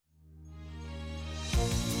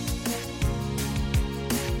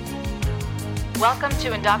Welcome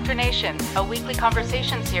to Indoctrination, a weekly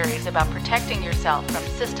conversation series about protecting yourself from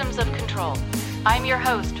systems of control. I'm your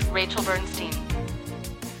host, Rachel Bernstein.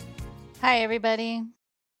 Hi, everybody.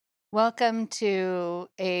 Welcome to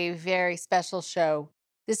a very special show.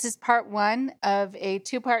 This is part one of a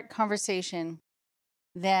two-part conversation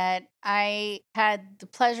that I had the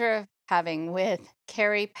pleasure of having with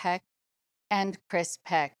Carrie Peck and Chris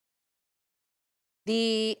Peck.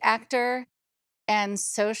 The actor and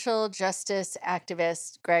social justice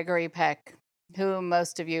activist Gregory Peck, who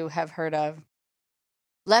most of you have heard of,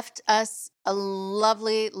 left us a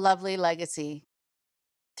lovely, lovely legacy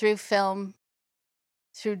through film,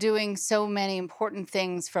 through doing so many important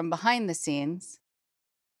things from behind the scenes,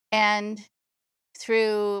 and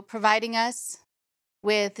through providing us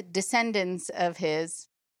with descendants of his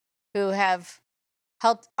who have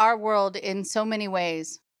helped our world in so many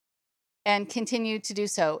ways and continue to do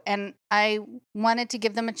so. And I wanted to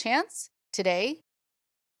give them a chance today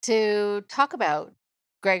to talk about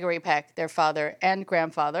Gregory Peck, their father and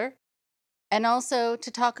grandfather, and also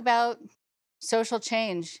to talk about social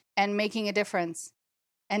change and making a difference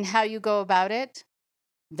and how you go about it,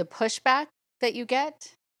 the pushback that you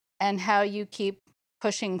get, and how you keep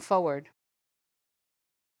pushing forward.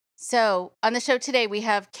 So on the show today, we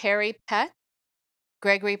have Carrie Peck,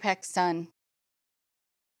 Gregory Peck's son.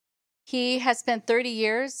 He has spent 30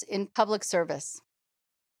 years in public service.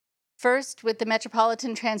 First with the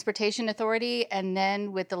Metropolitan Transportation Authority and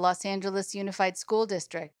then with the Los Angeles Unified School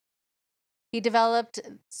District. He developed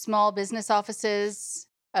small business offices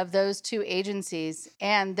of those two agencies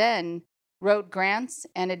and then wrote grants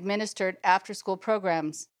and administered after-school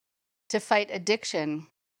programs to fight addiction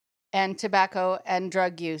and tobacco and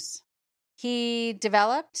drug use. He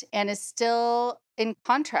developed and is still in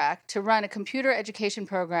contract to run a computer education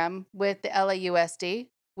program with the LAUSD,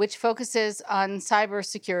 which focuses on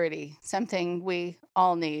cybersecurity, something we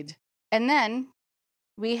all need. And then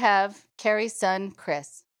we have Carrie's son,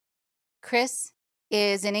 Chris. Chris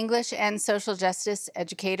is an English and social justice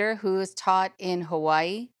educator who is taught in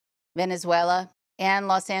Hawaii, Venezuela, and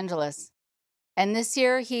Los Angeles. And this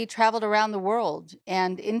year he traveled around the world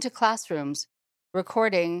and into classrooms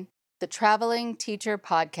recording the Traveling Teacher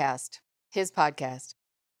Podcast, his podcast.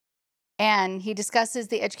 And he discusses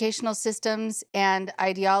the educational systems and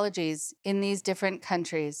ideologies in these different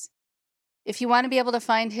countries. If you want to be able to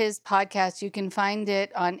find his podcast, you can find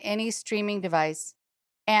it on any streaming device.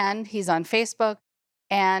 And he's on Facebook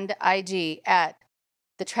and IG at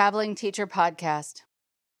the Traveling Teacher Podcast.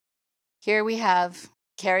 Here we have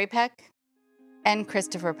Carrie Peck and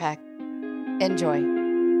Christopher Peck. Enjoy.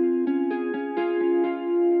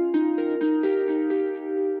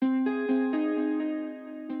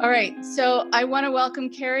 All right, so I want to welcome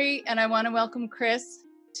Carrie and I want to welcome Chris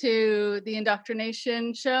to the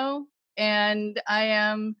Indoctrination Show. And I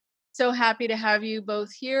am so happy to have you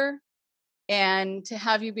both here and to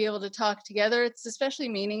have you be able to talk together. It's especially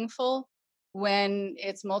meaningful when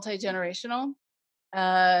it's multi-generational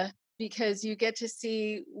because you get to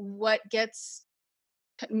see what gets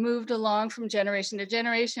moved along from generation to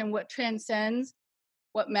generation, what transcends,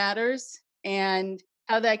 what matters, and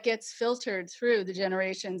how that gets filtered through the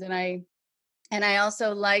generations. And I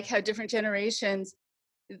also like how different generations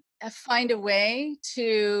find a way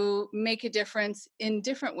to make a difference in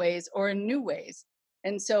different ways or in new ways.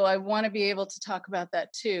 And so I want to be able to talk about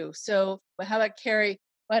that too. So how about Carrie?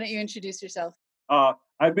 Why don't you introduce yourself?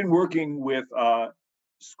 I've been working with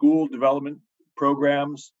school development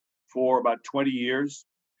programs for about 20 years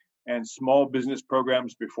and small business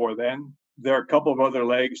programs before then. There are a couple of other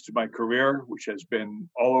legs to my career, which has been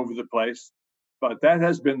all over the place, but that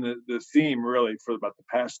has been the theme really for about the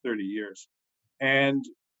past 30 years. And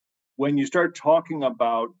when you start talking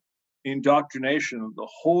about indoctrination, the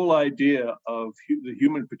whole idea of the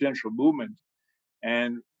human potential movement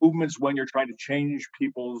and movements when you're trying to change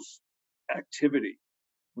people's activity,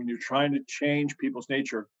 when you're trying to change people's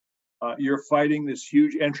nature, you're fighting this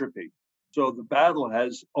huge entropy. So the battle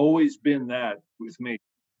has always been that with me.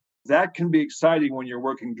 That can be exciting when you're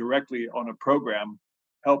working directly on a program,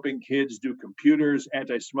 helping kids do computers,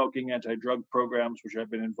 anti-smoking, anti-drug programs, which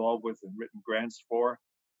I've been involved with and written grants for.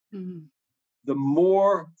 Mm-hmm. The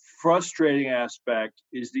more frustrating aspect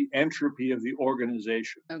is the entropy of the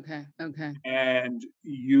organization. Okay. And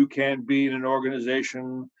you can be in an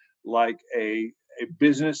organization like a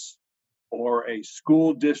business or a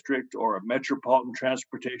school district or a metropolitan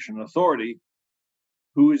transportation authority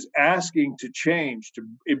who is asking to change, to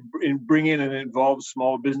bring in and involve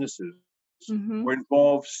small businesses, mm-hmm. or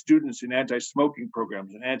involve students in anti-smoking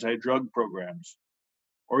programs and anti-drug programs,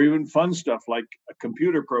 or even fun stuff like a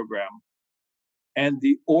computer program. and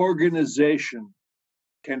the organization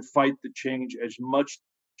can fight the change as much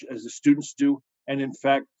as the students do. And in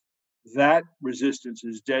fact, that resistance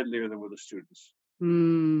is deadlier than with the students.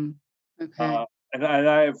 Mm. Okay. Uh, and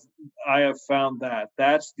I have found that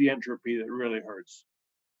that's the entropy that really hurts.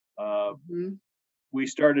 Uh, Mhm. we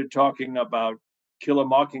started talking about Kill a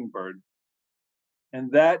Mockingbird,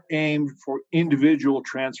 and that aimed for individual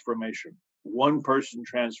transformation, one person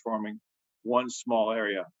transforming one small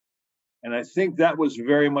area. And I think that was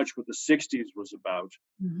very much what the 60s was about.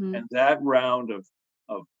 Mhm. And that round of,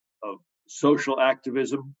 of social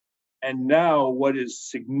activism. And now, what is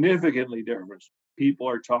significantly different, people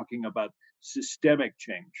are talking about systemic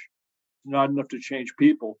change. It's not enough to change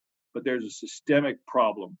people, but there's a systemic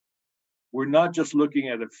problem. We're not just looking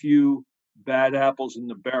at a few bad apples in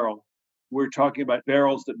the barrel. We're talking about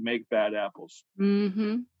barrels that make bad apples.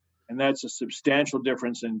 Mhm. And that's a substantial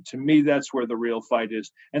difference. And to me, that's where the real fight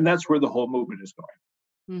is. And that's where the whole movement is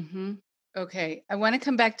going. Mhm. Okay. I want to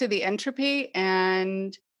come back to the entropy,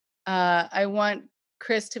 and I want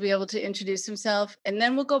Chris to be able to introduce himself, and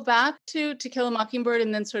then we'll go back to Kill a Mockingbird,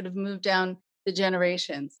 and then sort of move down the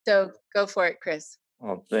generations. So go for it, Chris.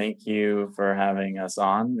 Well, thank you for having us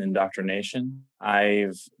on Indoctrination.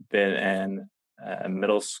 I've been a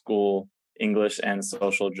middle school English and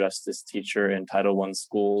social justice teacher in Title I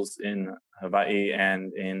schools in Hawaii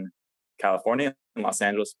and in California, in Los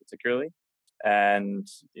Angeles particularly. And,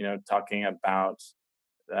 talking about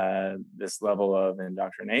this level of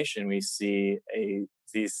indoctrination, we see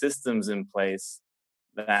these systems in place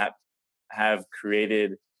that have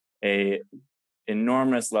created a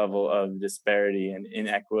enormous level of disparity and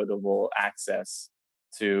inequitable access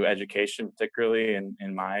to education, particularly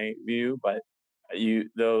in my view. But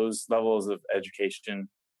those levels of education,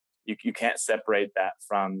 you can't separate that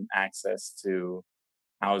from access to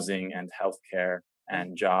housing and healthcare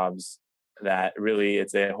and jobs. That really,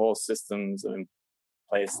 it's a whole systems in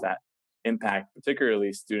place that impact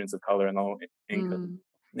particularly students of color in low income Mm.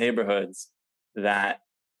 neighborhoods, that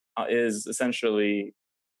is essentially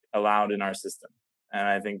allowed in our system. And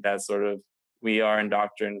I think that's sort of, we are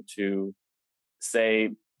indoctrined to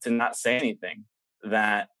not say anything,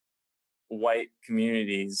 that white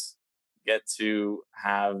communities get to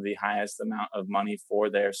have the highest amount of money for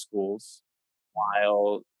their schools,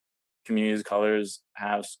 while communities of colors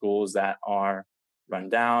have schools that are run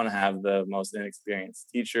down, have the most inexperienced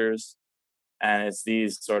teachers. And it's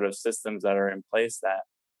these sort of systems that are in place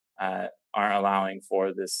that aren't allowing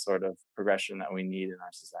for this sort of progression that we need in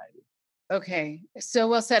our society. Okay. So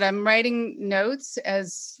well said. I'm writing notes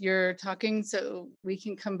as you're talking so we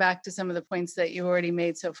can come back to some of the points that you already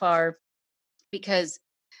made so far, because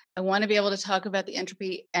I want to be able to talk about the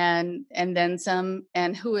entropy and then some,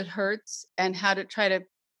 and who it hurts, and how to try to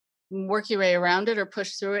work your way around it or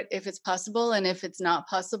push through it if it's possible, and if it's not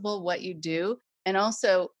possible, what you do, and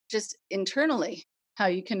also just internally how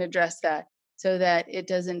you can address that so that it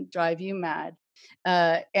doesn't drive you mad.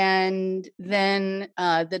 And then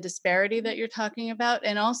the disparity that you're talking about,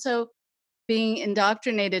 and also being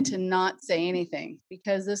indoctrinated to not say anything,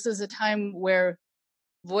 because this is a time where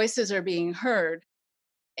voices are being heard,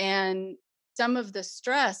 and some of the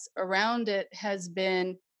stress around it has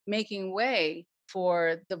been making way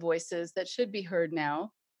for the voices that should be heard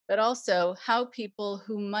now, but also how people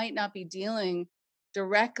who might not be dealing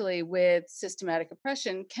directly with systematic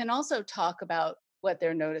oppression can also talk about what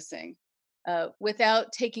they're noticing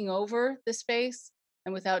without taking over the space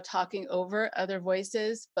and without talking over other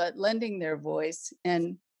voices, but lending their voice,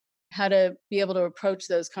 and how to be able to approach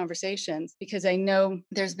those conversations, because I know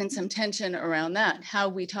there's been some tension around that, how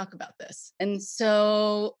we talk about this. And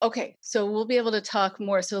so, okay, so we'll be able to talk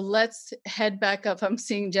more. So let's head back up. I'm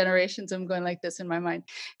seeing generations. I'm going like this in my mind.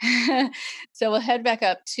 So we'll head back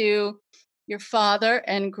up to your father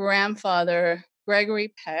and grandfather,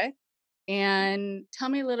 Gregory Peck, and tell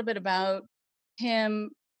me a little bit about him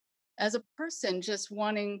as a person, just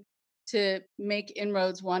wanting to make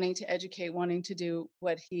inroads, wanting to educate, wanting to do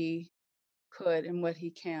what he could and what he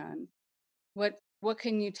can. What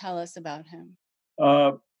can you tell us about him?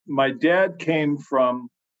 Uh, my dad came from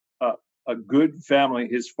a, a good family.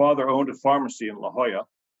 His father owned a pharmacy in La Jolla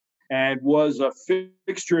and was a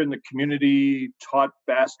fixture in the community, taught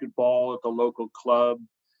basketball at the local club,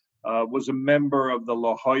 was a member of the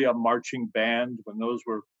La Jolla marching band when those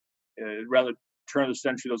were, around the turn of the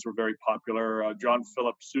century, those were very popular, John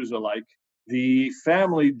Philip Sousa like. The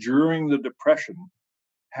family during the Depression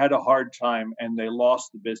had a hard time and they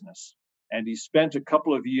lost the business. And he spent a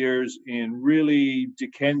couple of years in really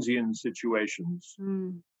Dickensian situations,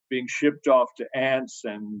 Mm. being shipped off to aunts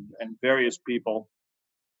and various people.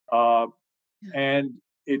 Uh, Yeah. and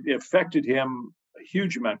it affected him a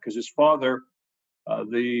huge amount because his father,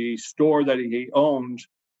 the store that he owned,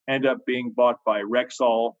 ended up being bought by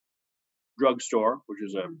Rexall Drugstore, which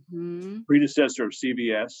is a Hmm. predecessor of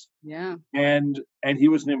CVS, Yeah. and he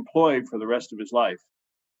was an employee for the rest of his life,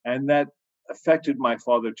 and that affected my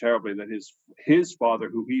father terribly. That his father,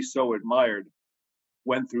 who he so admired,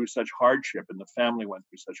 went through such hardship, and the family went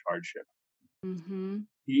through such hardship. Hmm.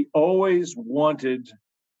 He always wanted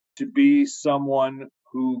to be someone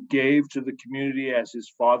who gave to the community as his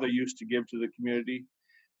father used to give to the community,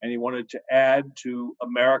 and he wanted to add to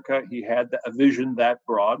America. He had a vision that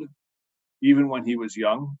broad, even when he was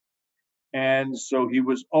young, and so he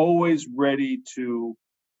was always ready to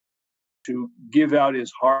give out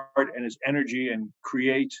his heart and his energy and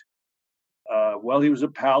create. Well, he was a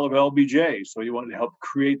pal of LBJ, so he wanted to help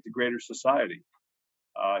create the greater society.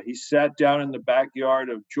 He sat down in the backyard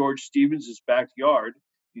of George Stevens's backyard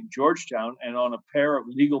in Georgetown, and on a pair of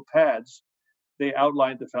legal pads, they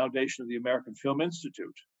outlined the foundation of the American Film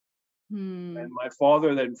Institute. And Hmm. my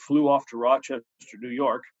father then flew off to Rochester, New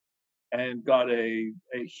York, and got a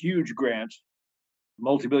huge grant,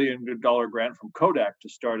 multi-billion-dollar grant from Kodak to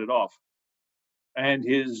start it off. And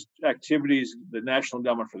his activities, the National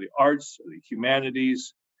Endowment for the Arts, the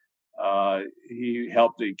Humanities, he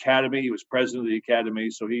helped the Academy. He was president of the Academy,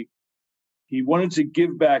 so he wanted to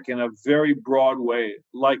give back in a very broad way,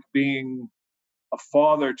 like being a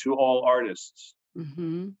father to all artists.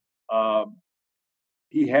 Hmm. Um,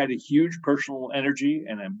 he had a huge personal energy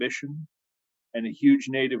and ambition, and a huge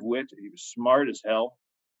native wit. He was smart as hell.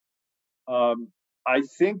 Um, I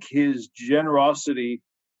think his generosity.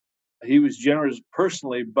 He was generous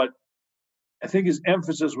personally, but I think his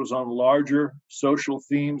emphasis was on larger social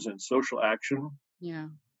themes and social action, Yeah.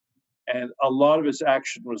 and a lot of his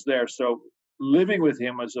action was there. So living with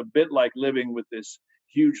him was a bit like living with this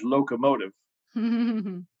huge locomotive.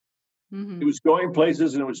 Hmm. It was going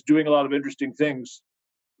places and it was doing a lot of interesting things,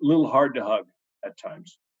 a little hard to hug at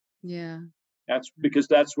times. Yeah. That's because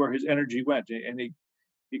that's where his energy went, and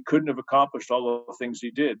he couldn't have accomplished all the things he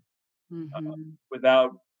did Hmm.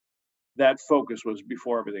 without that focus was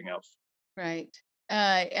before everything else. Right.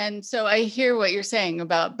 And so I hear what you're saying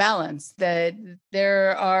about balance, that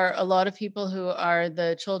there are a lot of people who are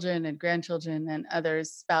the children and grandchildren and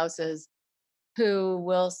others, spouses, who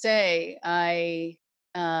will say, I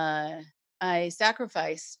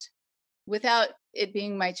sacrificed without it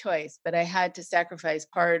being my choice, but I had to sacrifice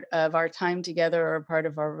part of our time together or part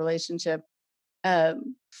of our relationship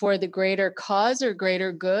for the greater cause or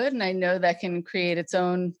greater good. And I know that can create its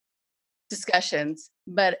own discussions,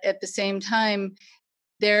 but at the same time,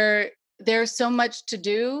 there there's so much to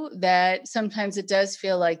do that sometimes it does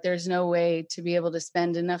feel like there's no way to be able to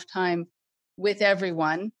spend enough time with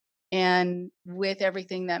everyone and with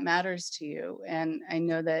everything that matters to you. And I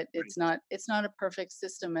know that it's not a perfect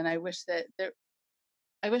system, and I wish there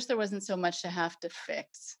wasn't so much to have to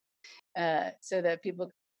fix, so that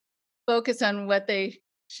people focus on what they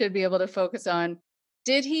should be able to focus on.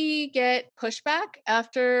 Did he get pushback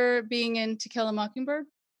after being in To Kill a Mockingbird?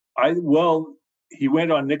 Well, he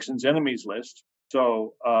went on Nixon's enemies list.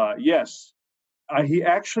 So yes, he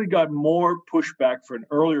actually got more pushback for an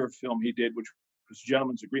earlier film he did, which was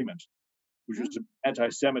Gentleman's Agreement, which was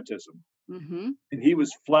anti-Semitism, Mm-hmm. and he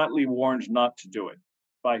was flatly warned not to do it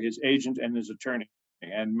by his agent and his attorney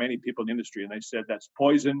and many people in the industry, and they said that's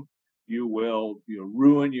poison. You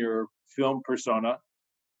ruin your film persona,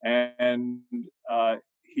 and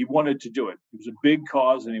he wanted to do it. It was a big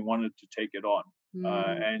cause, and he wanted to take it on,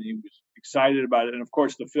 Mm. and he was excited about it. And of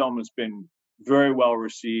course, the film has been very well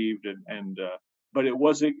received, and but it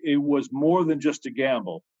was more than just a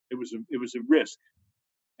gamble. It was a risk,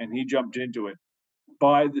 and he jumped into it.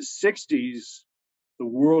 By the '60s, the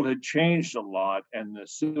world had changed a lot, and the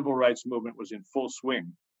civil rights movement was in full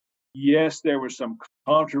swing. Yes, there was some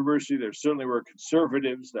controversy. There certainly were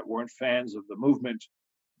conservatives that weren't fans of the movement,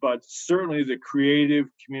 but certainly the creative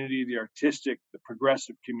community, the artistic, the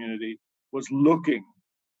progressive community was looking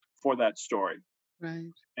for that story,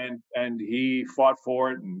 Right. and he fought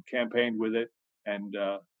for it and campaigned with it, and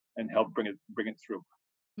helped bring it through.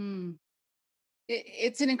 Mm.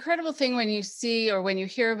 It's an incredible thing when you see or when you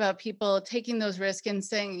hear about people taking those risks and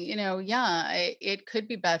saying, yeah, it could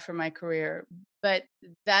be bad for my career, but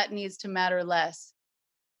that needs to matter less.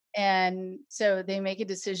 And so they make a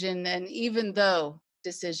decision, and even though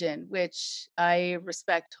decision, which I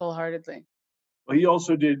respect wholeheartedly. Well, he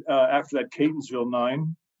also did after that Catonsville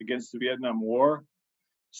Nine against the Vietnam War.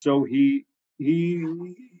 So he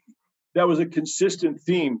that was a consistent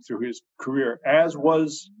theme through his career, as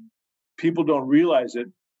was people don't realize it,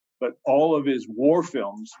 but all of his war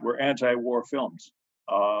films were anti-war films.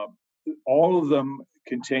 Uh, all of them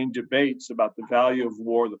contain debates about the value of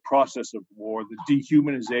war, the process of war, the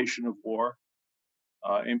dehumanization of war.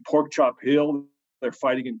 In Pork Chop Hill, they're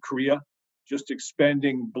fighting in Korea, just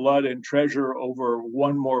expending blood and treasure over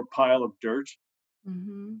one more pile of dirt.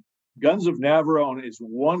 Mm-hmm. Guns of Navarone is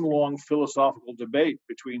one long philosophical debate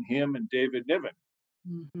between him and David Niven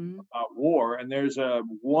about war. And there's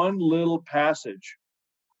one little passage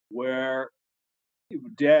where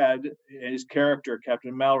Dad and his character,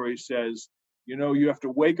 Captain Mallory, says, you have to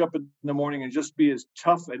wake up in the morning and just be as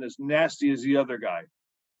tough and as nasty as the other guy.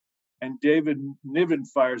 And David Niven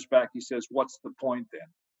fires back. He says, what's the point then?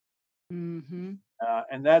 Mm-hmm.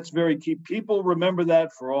 And that's very key. People remember that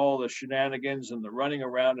for all the shenanigans and the running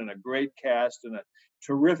around and a great cast and a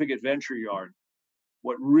terrific adventure yard.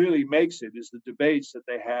 What really makes it is the debates that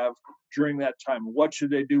they have during that time. What should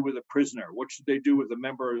they do with a prisoner? What should they do with a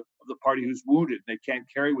member of the party who's wounded and they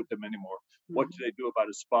can't carry with them anymore? What do they do about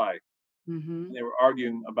a spy? Mm-hmm. They were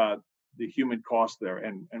arguing about the human cost there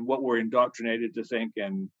and what we're indoctrinated to think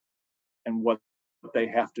and what they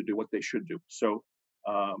have to do, what they should do. So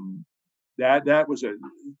that was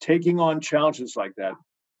taking on challenges like that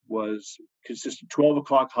was consistent 12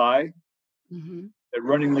 o'clock high. Mm-hmm. That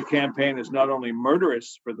running the campaign is not only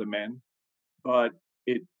murderous for the men, but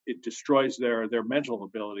it destroys their mental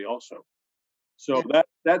ability also. So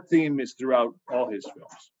that theme is throughout all his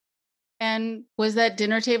films. And was that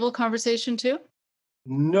dinner table conversation too?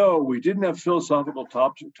 No, we didn't have philosophical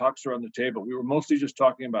talks around the table. We were mostly just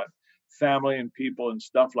talking about family and people and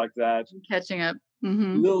stuff like that. Catching up.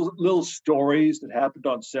 Mm-hmm. Little stories that happened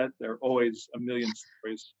on set. There are always a million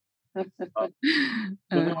stories.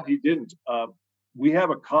 No, he didn't. We have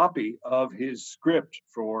a copy of his script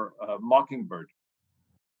for Mockingbird.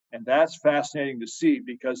 And that's fascinating to see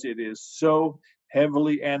because it is so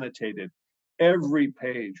heavily annotated. Every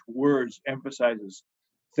page, words, emphasizes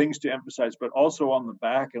things to emphasize, but also on the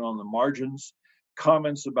back and on the margins,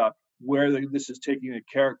 comments about where this is taking a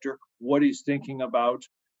character, what he's thinking about,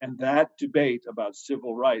 and that debate about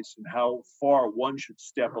civil rights and how far one should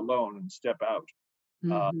step alone and step out.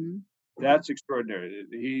 Mm-hmm. That's extraordinary.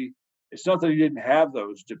 It's not that he didn't have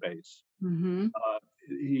those debates. Mm-hmm.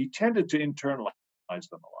 He tended to internalize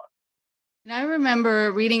them a lot. And I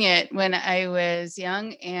remember reading it when I was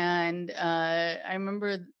young, and I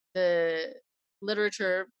remember the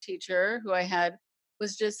literature teacher who I had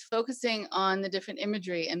was just focusing on the different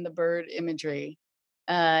imagery and the bird imagery.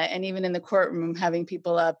 And even in the courtroom, having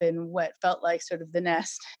people up in what felt like sort of the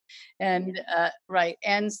nest. And right.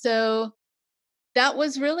 And so that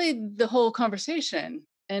was really the whole conversation.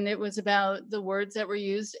 And it was about the words that were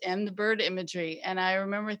used and the bird imagery. And I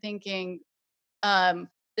remember thinking,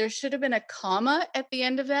 there should have been a comma at the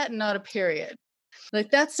end of that and not a period. Like,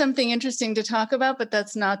 that's something interesting to talk about, but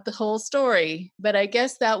that's not the whole story. But I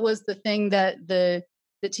guess that was the thing that the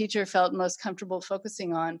teacher felt most comfortable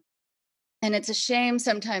focusing on. And it's a shame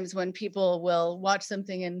sometimes when people will watch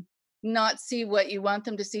something and not see what you want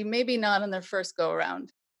them to see, maybe not on their first go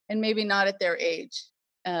around and maybe not at their age.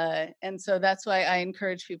 And so that's why I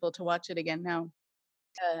encourage people to watch it again now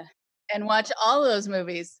and watch all those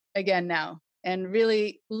movies again now and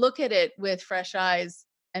really look at it with fresh eyes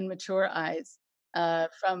and mature eyes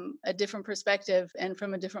from a different perspective and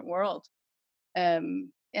from a different world.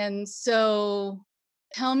 And so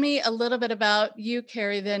tell me a little bit about you,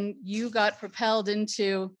 Carrie. Then you got propelled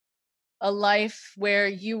into a life where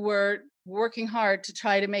you were working hard to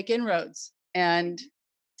try to make inroads. And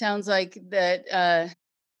sounds like that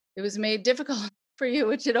it was made difficult for you,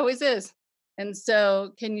 which it always is. And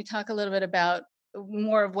so can you talk a little bit about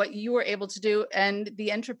more of what you were able to do and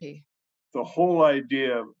the entropy? The whole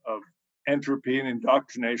idea of entropy and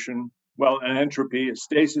indoctrination, an entropy is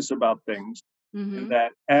stasis about things, and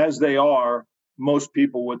that as they are, most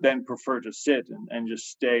people would then prefer to sit and just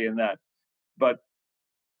stay in that. But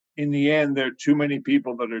in the end, there are too many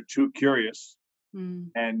people that are too curious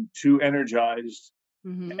and too energized,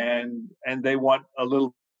 and they want a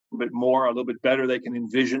little bit more, a little bit better. They can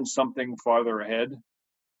envision something farther ahead.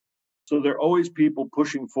 So there are always people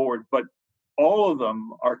pushing forward, but all of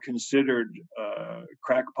them are considered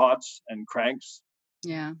crackpots and cranks.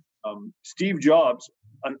 Yeah. Steve Jobs,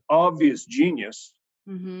 an obvious genius,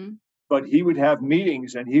 but he would have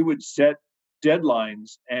meetings and he would set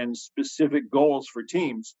deadlines and specific goals for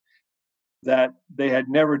teams that they had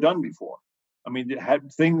never done before. I mean, it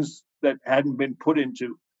had things that hadn't been put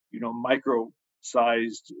into,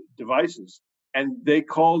 micro-sized devices, and they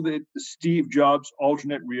called it the Steve Jobs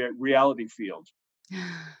alternate reality field.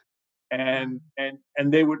 And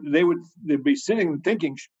they'd be sitting and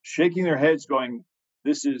thinking, shaking their heads, going,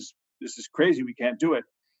 "This is crazy. We can't do it."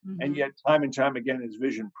 and Mhm. yet time and time again his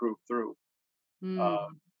vision proved through. Mm. Uh,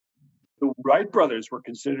 the Wright brothers were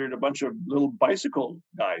considered a bunch of little bicycle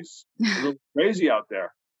guys, a little crazy out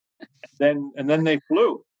there. Then they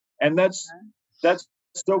flew, and that's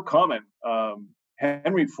so common.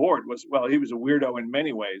 Henry Ford was, well, he was a weirdo in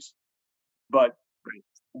many ways, but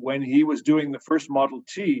when he was doing the first Model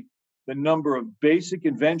T, the number of basic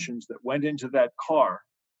inventions that went into that car,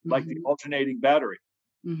 like the Mhm. alternating battery,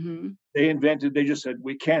 Mhm. they just said,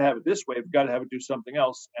 we can't have it this way. We've got to have it do something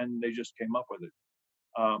else. And they just came up with it.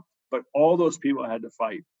 But all those people had to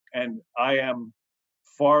fight. And I am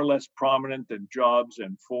far less prominent than Jobs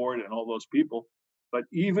and Ford and all those people. But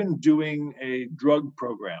even doing a drug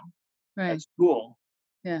program at Right. school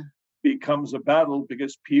Yeah. becomes a battle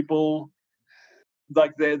because people,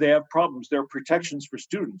 like, they have problems. There are protections for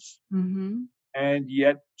students. Mhm. And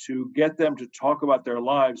yet, to get them to talk about their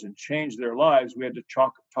lives and change their lives, we had to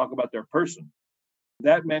talk about their person.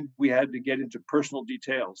 That meant we had to get into personal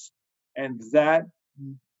details. And that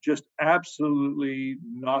just absolutely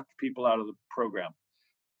knocked people out of the program.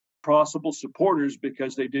 Possible supporters,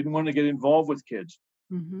 because they didn't want to get involved with kids,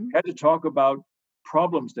 Mhm. had to talk about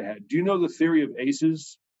problems they had. Do you know the theory of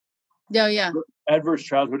ACEs? Yeah, yeah. Adverse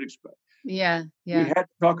childhood experience. Yeah, We yeah. had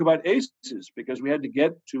to talk about ACEs because we had to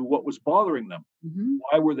get to what was bothering them. Mhm.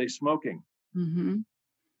 Why were they smoking? Mhm.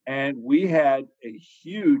 And we had a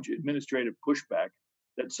huge administrative pushback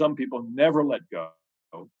that some people never let go,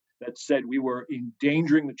 that said we were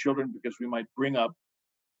endangering the children because we might bring up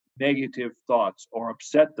negative thoughts or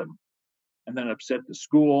upset them, and then upset the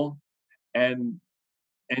school. And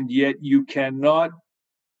and yet you cannot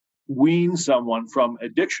wean someone from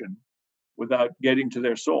addiction without getting to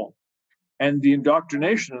their soul. And the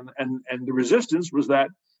indoctrination and the resistance was that,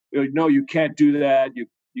 no, you can't do that.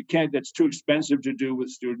 You can't. That's too expensive to do with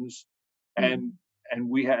students. Mhm. And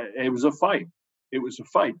we had, it was a fight. It was a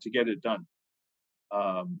fight to get it done.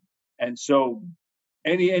 And so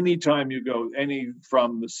any time you go, any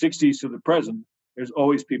from the 60s to the present, there's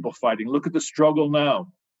always people fighting. Look at the struggle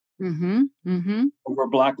now Mhm. Mhm. over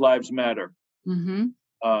Black Lives Matter. Mhm.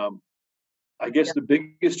 Um, I guess Yeah. the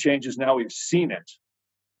biggest change is now we've seen it.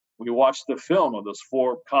 We watched the film of those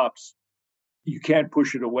four cops. You can't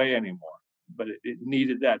push it away anymore, but it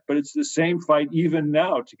needed that. But it's the same fight even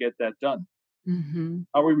now to get that done. Mhm.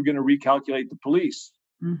 How are we going to recalculate the police?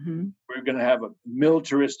 Mhm. We're going to have a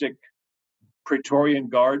militaristic Praetorian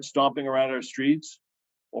guard stomping around our streets,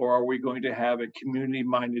 or are we going to have a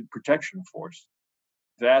community-minded protection force?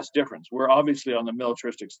 Vast difference. We're obviously on the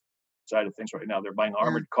militaristic side of things right now. They're buying Yeah.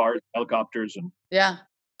 armored cars, helicopters, and Yeah.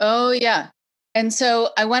 Oh, yeah. And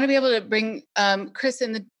so I want to be able to bring Chris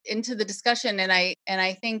into the discussion, and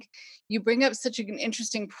I think you bring up such an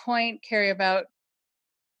interesting point, Carrie, about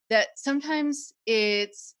that sometimes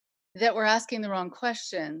it's that we're asking the wrong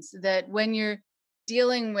questions. That when you're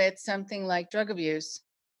dealing with something like drug abuse,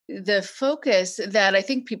 the focus that I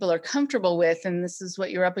think people are comfortable with, and this is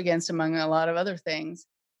what you're up against among a lot of other things,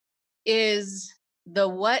 is the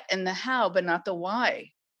what and the how, but not the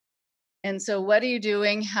why. And so, what are you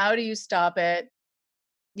doing? How do you stop it?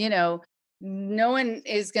 You know, no one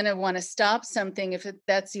is going to want to stop something if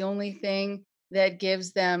that's the only thing that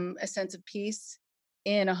gives them a sense of peace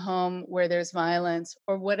in a home where there's violence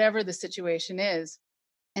or whatever the situation is.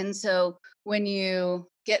 And so, when you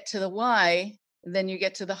get to the why, then you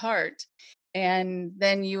get to the heart. And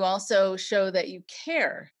then you also show that you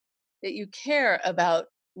care about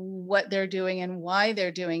what they're doing and why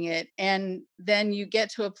they're doing it. And then you get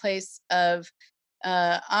to a place of,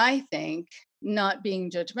 I think, not being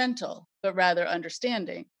judgmental, but rather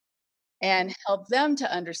understanding and help them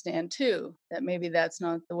to understand too that maybe that's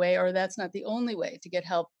not the way or that's not the only way to get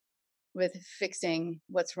help with fixing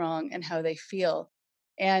what's wrong and how they feel.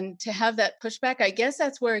 And to have that pushback, I guess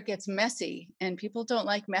that's where it gets messy, and people don't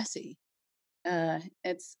like messy.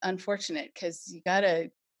 It's unfortunate because you got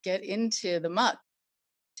to get into the muck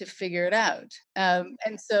to figure it out. And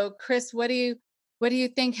so, Chris, what do you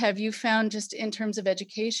think? Have you found, just in terms of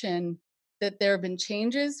education, that there have been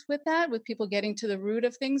changes with that, with people getting to the root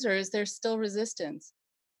of things, or is there still resistance?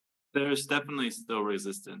 There's definitely still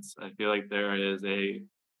resistance. I feel like there is a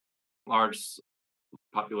large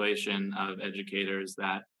population of educators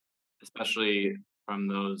that, especially from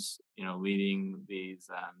those leading these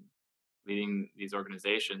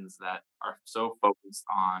organizations that are so focused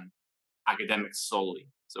on academics solely.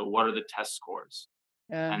 So what are the test scores?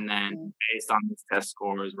 Yeah. And then based on these test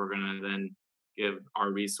scores, we're going to then give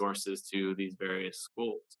our resources to these various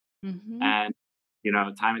schools. Mm-hmm. And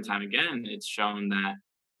time and time again, it's shown that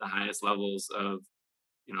the highest levels of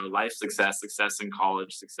life success, success in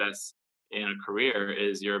college, success in a career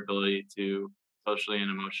is your ability to socially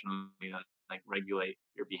and emotionally like regulate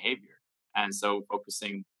your behavior. And so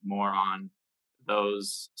focusing more on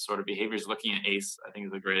those sort of behaviors, looking at ACE, I think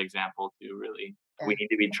is a great example to really, we Yeah. need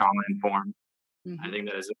to be trauma informed. I Hmm. think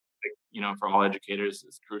that is, for all educators,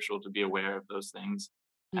 it's crucial to be aware of those things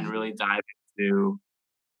and Hmm. really dive into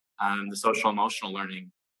the social emotional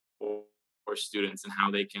learning for, for students and how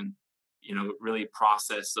they can, really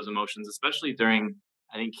process those emotions, especially during,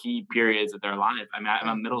 I think, key periods of their life. I mean, I'm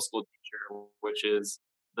a Right. middle school teacher, which is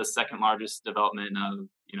the second largest development of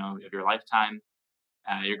your lifetime.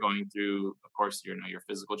 You're going through, of course, your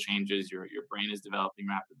physical changes. Your brain is developing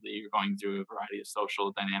rapidly. You're going through a variety of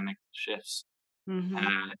social dynamic shifts, Hmm.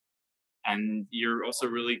 uh, and you're also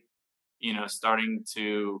really, starting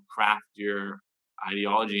to craft your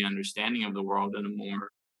ideology, understanding of the world in a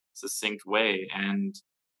more succinct way. And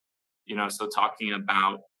so talking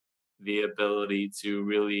about the ability to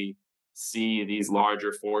really see these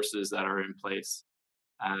larger forces that are in place,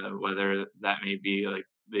 whether that may be like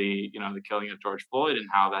the killing of George Floyd and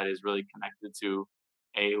how that is really connected to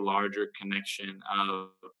a larger connection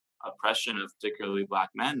of oppression of particularly Black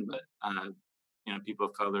men, but people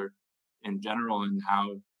of color in general, and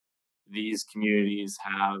how these communities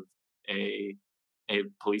have a a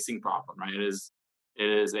policing problem. Right? It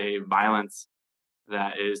is a violence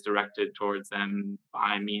that is directed towards them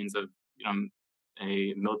by means of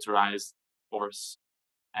a militarized force,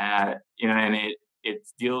 and it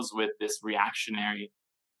deals with this reactionary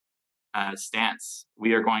stance.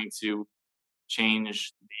 We are going to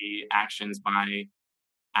change the actions by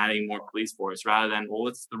adding more police force rather than, well,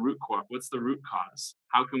 what's the root cause?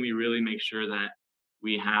 How can we really make sure that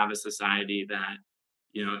we have a society that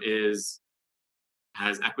is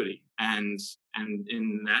has equity, and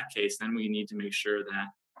in that case, then we need to make sure that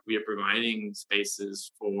we are providing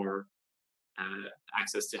spaces for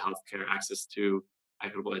access to healthcare, access to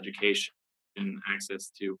equitable education, and access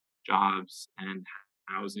to jobs and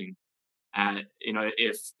housing.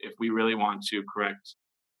 If we really want to correct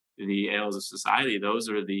the ails of society, those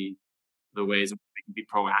are the ways in which we can be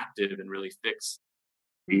proactive and really fix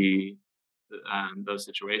the those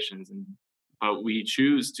situations. But we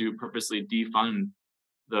choose to purposely defund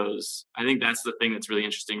those. I think that's the thing that's really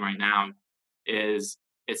interesting right now is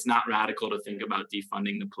it's not radical to think about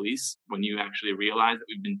defunding the police when you actually realize that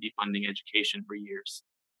we've been defunding education for years.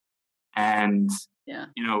 And Yeah.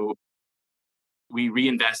 you know, we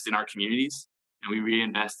reinvest in our communities and we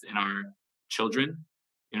reinvest in our children,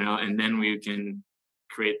 and then we can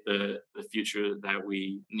create the future that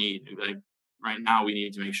we need. Like right now we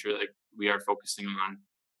need to make sure that we are focusing on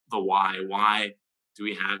the why. Why do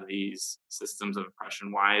we have these systems of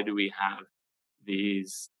oppression? Why do we have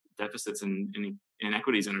these deficits and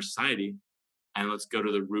inequities in our society? And let's go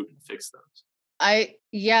to the root and fix those.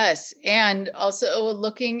 Yes, and also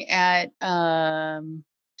looking at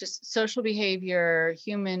just social behavior,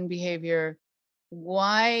 human behavior.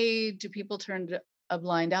 Why do people turn a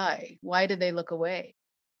blind eye? Why do they look away?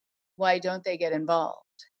 Why don't they get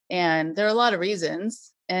involved? And there are a lot of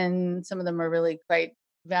reasons, and some of them are really quite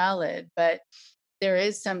valid, but there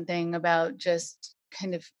is something about just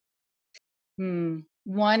kind of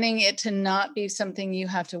wanting it to not be something you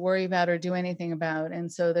have to worry about or do anything about.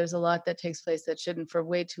 And so there's a lot that takes place that shouldn't for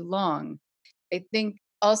way too long. I think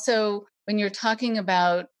also when you're talking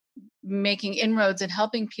about making inroads and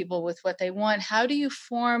helping people with what they want, how do you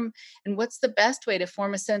form and what's the best way to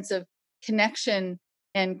form a sense of connection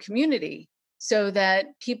and community so that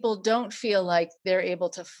people don't feel like they're able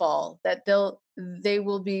to fall, that they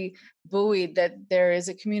will be buoyed, that there is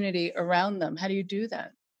a community around them? How do you do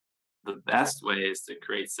that? The best way is to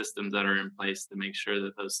create systems that are in place to make sure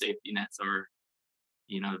that those safety nets are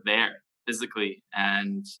there physically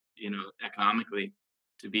and economically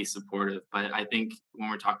to be supportive. But I think when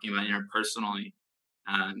we're talking about interpersonally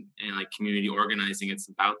and like community organizing, it's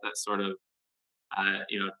about that sort of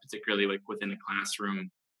particularly like within a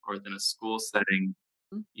classroom or within a school setting,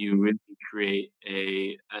 Mm. you really create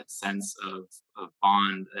a sense of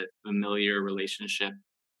bond, a familiar relationship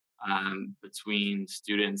between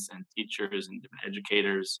students and teachers and different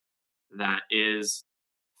educators that is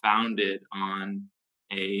founded on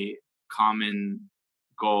a common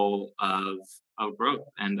goal of growth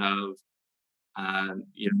and of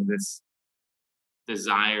this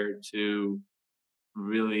desire to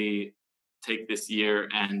really take this year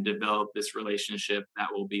and develop this relationship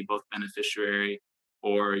that will be both beneficiary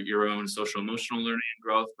for your own social emotional learning and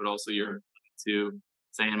growth, but also your to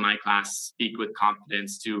say in my class, speak with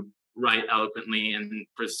confidence, to write eloquently and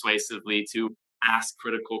persuasively, to ask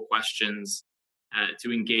critical questions,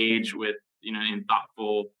 to engage with in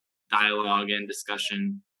thoughtful dialogue and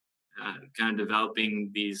discussion, kind of developing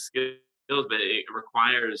these skills skills, but it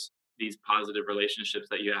requires these positive relationships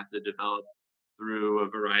that you have to develop through a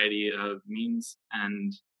variety of means.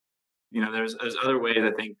 And there's other ways.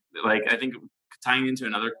 I think tying into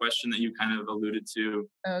another question that you kind of alluded to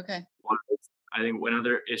Okay. was, I think one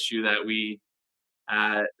other issue that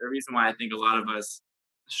the reason why I think a lot of us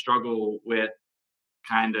struggle with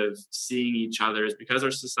kind of seeing each other is because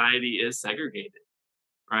our society is segregated,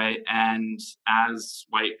 right? And as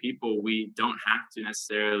white people, we don't have to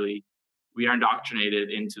necessarily, we are indoctrinated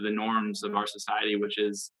into the norms of our society, which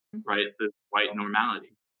is, right, the white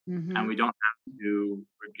normality. And we don't have to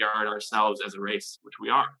regard ourselves as a race, which we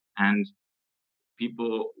are. And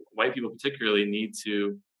white people particularly, need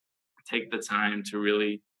to take the time to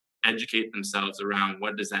really educate themselves around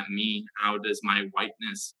what does that mean? How does my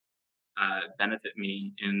whiteness benefit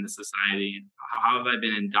me in the society? How have I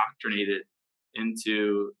been indoctrinated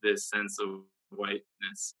into this sense of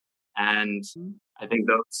whiteness? And I think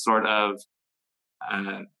those sort of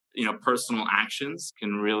personal actions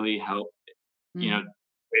can really help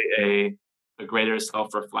create a greater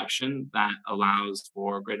self-reflection that allows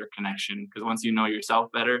for greater connection, because once you know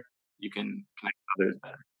yourself better, you can connect with others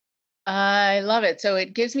better. I love it. So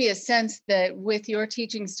it gives me a sense that with your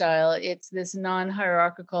teaching style, it's this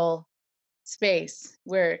non-hierarchical space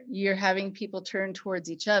where you're having people turn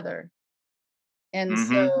towards each other. And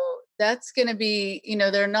so that's going to be,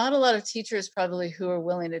 there are not a lot of teachers probably who are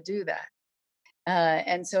willing to do that.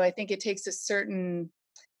 And so I think it takes a certain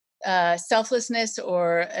selflessness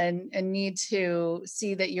or a need to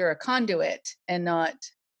see that you're a conduit and not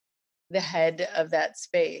the head of that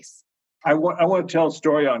space. I want to tell a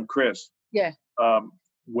story on Chris. Yeah.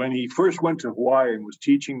 When he first went to Hawaii and was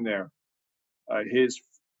teaching there, I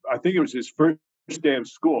think it was his first day of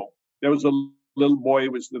school. There was a little boy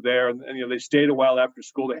who was there, and they stayed a while after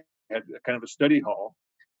school. They had kind of a study hall,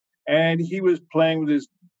 and he was playing with his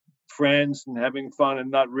friends and having fun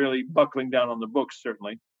and not really buckling down on the books,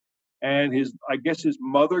 certainly. And I guess his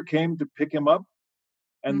mother came to pick him up,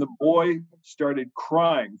 and the boy started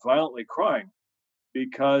crying, violently crying,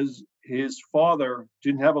 because his father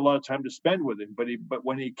didn't have a lot of time to spend with him. But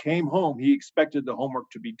when he came home, he expected the homework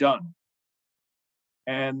to be done,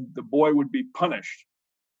 and the boy would be punished.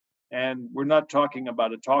 And we're not talking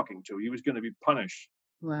about a talking to. He was going to be punished.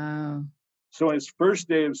 Wow. So on his first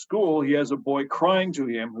day of school, he has a boy crying to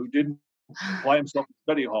him who didn't apply himself in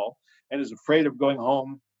the study hall and is afraid of going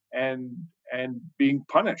home and being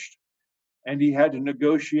punished. And he had to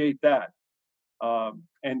negotiate that,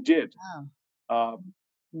 and did.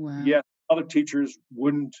 Wow. Yet a lot of teachers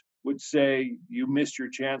would say, you missed your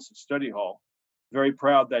chance at study hall. Very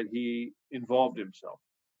proud that he involved himself.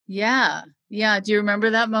 Yeah. Yeah. Do you remember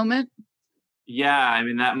that moment? Yeah, I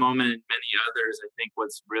mean, that moment and many others. I think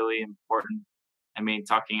what's really important,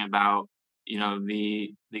 talking about,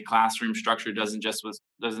 the classroom structure doesn't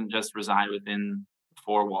just reside within the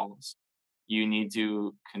four walls. You need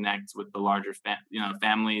to connect with the larger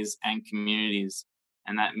families and communities,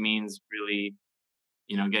 and that means really,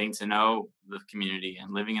 getting to know the community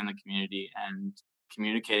and living in the community and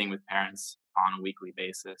communicating with parents on a weekly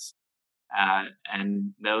basis.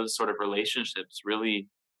 And those sort of relationships really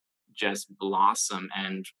just blossom,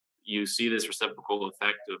 and you see this reciprocal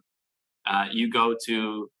effect of you go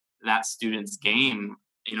to that student's game.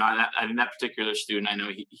 That particular student, I know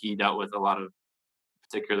he dealt with a lot of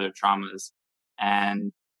particular traumas,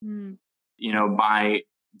 and by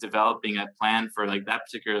developing a plan for like that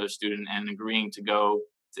particular student and agreeing to go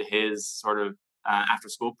to his sort of after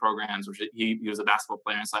school programs, which he was a basketball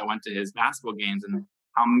player, and so I went to his basketball games, and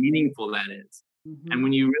how meaningful that is. And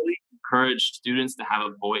when you really encourage students to have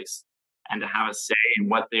a voice and to have a say in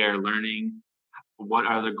what they are learning, what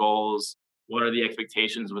are the goals, what are the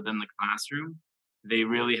expectations within the classroom, they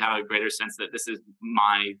really have a greater sense that this is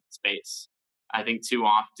my space. I think too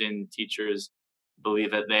often teachers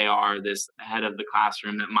believe that they are this head of the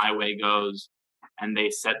classroom, that my way goes, and they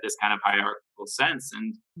set this kind of hierarchical sense.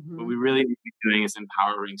 And what we really need to be doing is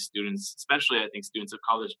empowering students, especially I think students of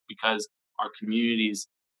college, because our communities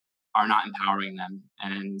are not empowering them.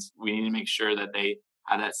 And we need to make sure that they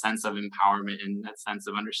have that sense of empowerment and that sense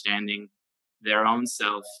of understanding their own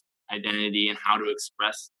self identity and how to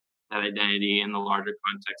express that identity in the larger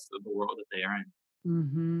context of the world that they are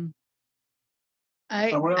in.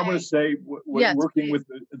 I want to say, yes, working please. with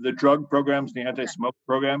the drug programs, the anti-smoke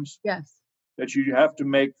programs, yes, that you have to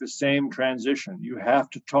make the same transition. You have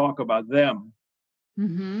to talk about them,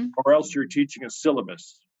 or else you're teaching a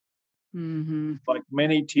syllabus. Like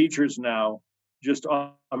many teachers now just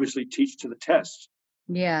obviously teach to the test.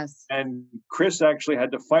 Yes. And Chris actually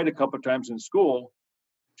had to fight a couple of times in school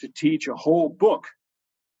to teach a whole book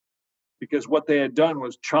because what they had done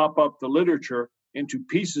was chop up the literature into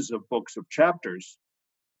pieces of books, of chapters.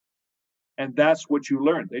 And that's what you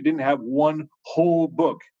learned. They didn't have one whole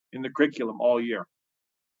book in the curriculum all year.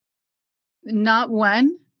 Not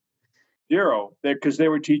one? Zero, because they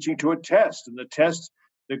were teaching to a test, and the test,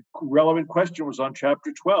 the relevant question was on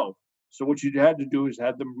chapter 12. So what you had to do is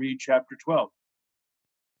had them read chapter 12.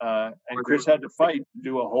 And Chris had to fight to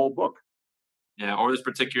do a whole book. Yeah, or there's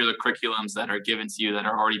particular curriculums that are given to you that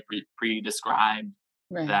are already pre-described,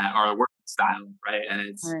 Right. that are a work style, right?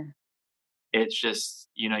 And Right. it's just,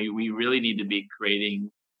 we really need to be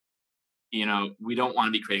creating, we don't want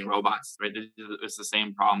to be creating robots, right? It's the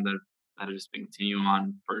same problem that has been continuing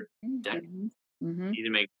on for decades. Mm-hmm. We need to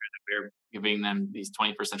make sure that we're giving them these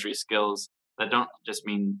 21st century skills that don't just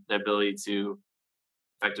mean the ability to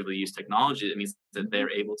effectively use technology. It means that they're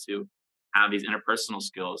able to have these interpersonal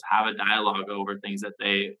skills, have a dialogue over things that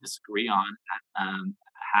they disagree on,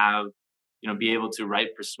 be able to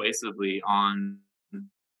write persuasively on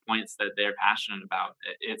points that they're passionate about.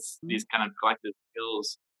 It's these kind of collective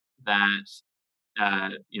skills that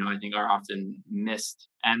I think are often missed,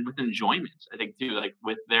 and with enjoyment, I think too, like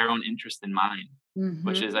with their own interest in mind,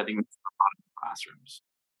 which is, I think, a lot of classrooms.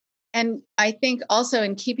 And I think also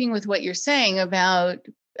in keeping with what you're saying about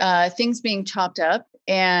things being chopped up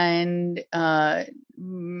and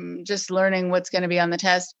just learning what's going to be on the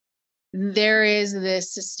test, there is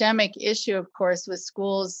this systemic issue, of course, with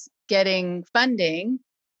schools getting funding,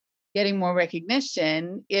 getting more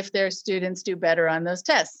recognition if their students do better on those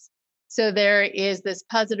tests. So there is this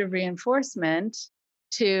positive reinforcement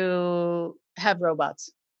to have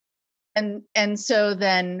robots. And so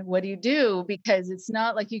then what do you do? Because it's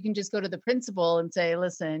not like you can just go to the principal and say,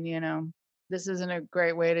 listen, this isn't a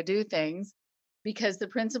great way to do things, because the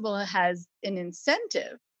principal has an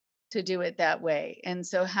incentive to do it that way. And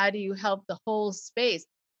so how do you help the whole space,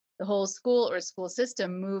 the whole school or school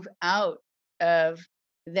system move out of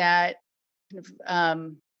that kind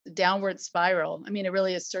of downward spiral? I mean, it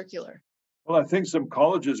really is circular. Well, I think some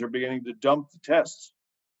colleges are beginning to dump the tests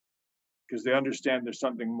because they understand there's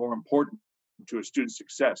something more important to a student's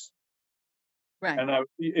success. Right. And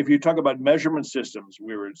if you talk about measurement systems,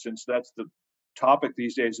 since that's the topic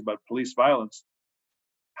these days about police violence,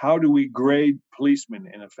 how do we grade policemen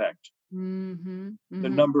in effect? The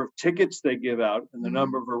number of tickets they give out and the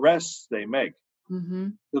number of arrests they make.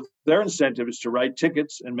 So their incentive is to write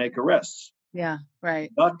tickets and make arrests. Yeah, right.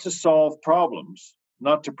 Not to solve problems,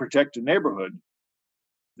 not to protect a neighborhood.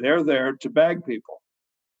 They're there to bag people.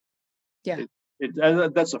 Yeah.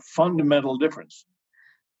 That's a fundamental difference.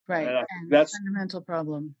 Right. And I think that's a fundamental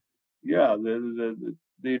problem. Yeah.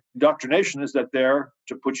 The indoctrination is that they're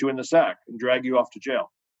to put you in the sack and drag you off to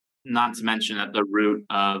jail. Not to mention that the root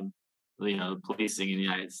of policing in the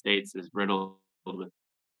United States is riddled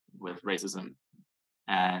with racism,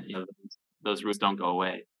 and those roots don't go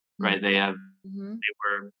away, right? They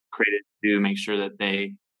were created to make sure that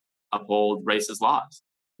they uphold racist laws.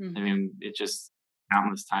 I mean, it just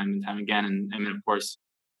countless time and time again. And I mean, of course,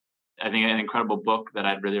 I think an incredible book that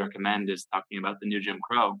I'd really recommend is talking about the new Jim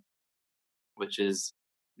Crow, which is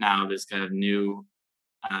now this kind of new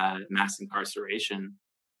mass incarceration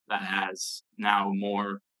that has now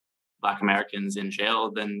more Black Americans in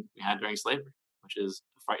jail than we had during slavery, which is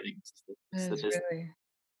a frightening statistic. Really,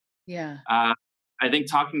 yeah. I think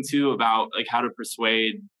talking too about like how to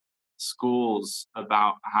persuade schools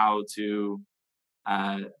about how to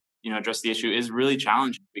address the issue is really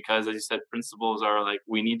challenging, because, as you said, principals are like,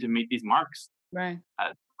 we need to meet these marks. Right.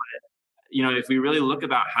 If we really look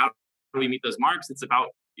about how do we meet those marks, it's about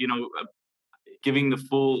giving the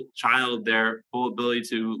full child their full ability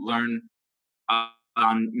to learn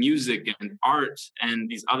on music and art and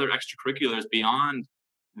these other extracurriculars beyond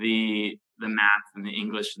the math and the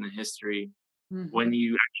English and the history. When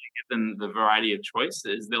you actually give them the variety of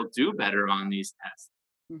choices, they'll do better on these tests.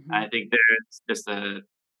 I think there's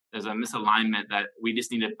a misalignment that we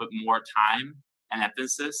just need to put more time and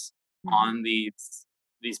emphasis on these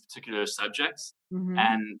particular subjects,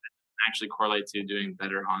 and actually correlate to doing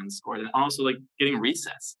better on scores. And also, like, getting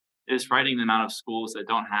recess. It is frightening the amount of schools that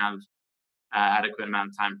don't have adequate amount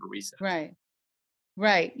of time for recess.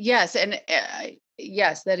 Right. Yes. And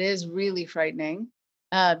yes, that is really frightening,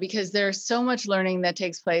 because there's so much learning that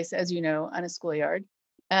takes place, as you know, on a schoolyard,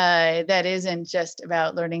 that isn't just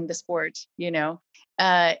about learning the sport,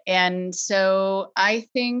 and so I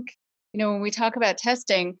think, when we talk about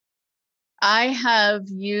testing, I have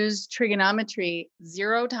used trigonometry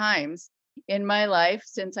 0 times in my life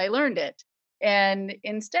since I learned it. And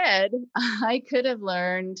instead, I could have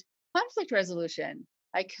learned conflict resolution.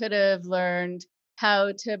 I could have learned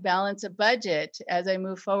how to balance a budget as I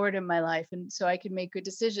move forward in my life, and so I can make good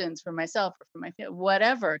decisions for myself or for my family,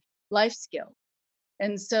 whatever life skill.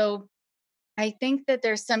 And so I think that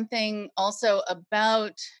there's something also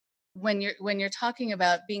about when you're talking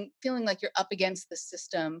about being feeling like you're up against the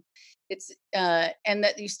system, it's and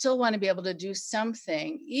that you still want to be able to do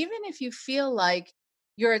something, even if you feel like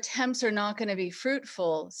your attempts are not going to be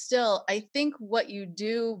fruitful. Still, I think what you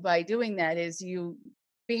do by doing that is you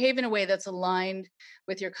behave in a way that's aligned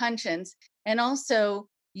with your conscience, and also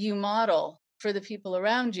you model for the people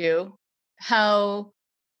around you how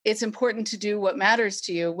it's important to do what matters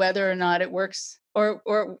to you, whether or not it works, or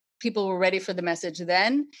people were ready for the message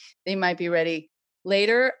then, they might be ready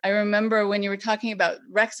later. I remember when you were talking about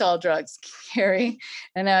Rexall drugs, Carrie,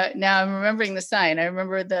 and now I'm remembering the sign. I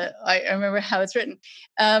remember how it's written.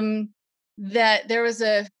 That there was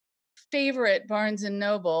a favorite Barnes and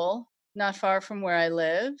Noble not far from where I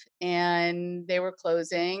live, and they were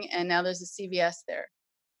closing, and now there's a CVS there.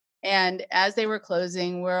 And as they were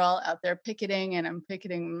closing, we're all out there picketing, and I'm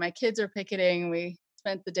picketing. My kids are picketing. We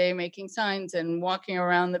spent the day making signs and walking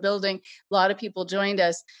around the building. A lot of people joined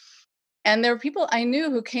us. And there were people I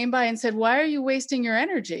knew who came by and said, "Why are you wasting your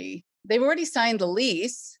energy? They've already signed the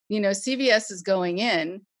lease. CVS is going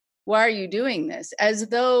in. Why are you doing this?" As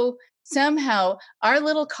though somehow our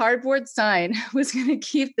little cardboard sign was going to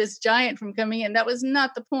keep this giant from coming in. That was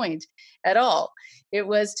not the point at all. It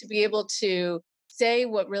was to be able to say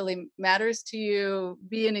what really matters to you,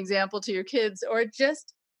 be an example to your kids, or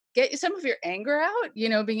just get some of your anger out,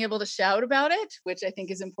 being able to shout about it, which I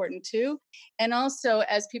think is important too. And also,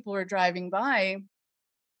 as people were driving by,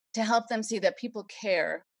 to help them see that people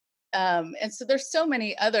care. And so there's so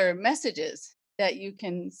many other messages that you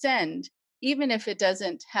can send, even if it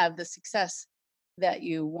doesn't have the success that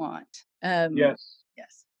you want. Yes.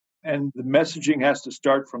 Yes. And the messaging has to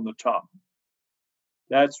start from the top.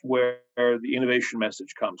 That's where the innovation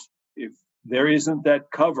message comes. If there isn't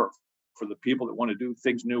that cover for the people that want to do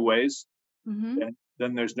things new ways, Mm-hmm.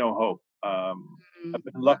 then there's no hope. I've been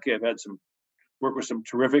Mm-hmm. lucky. I've had some work with some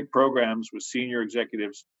terrific programs with senior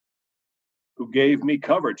executives who gave me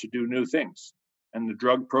cover to do new things. And the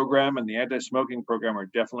drug program and the anti-smoking program are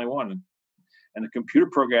definitely one. And the computer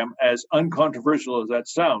program, as uncontroversial as that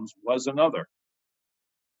sounds, was another.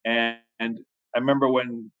 And I remember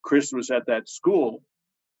when Chris was at that school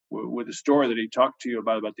with the story that he talked to you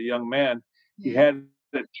about the young man, he Yeah. had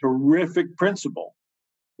a terrific principle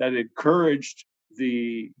that encouraged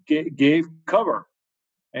gave cover.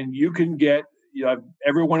 And you can get,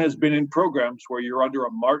 everyone has been in programs where you're under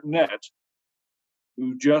a martinet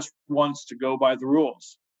who just wants to go by the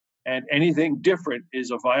rules. And anything different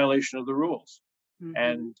is a violation of the rules. Mm-hmm.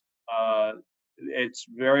 And it's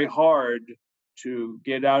very hard to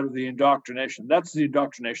get out of the indoctrination. That's the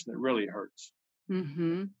indoctrination that really hurts.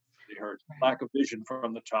 Mm-hmm. Really hurts. Lack of vision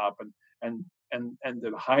from the top, and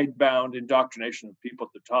the hidebound indoctrination of people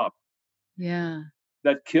at the top Yeah.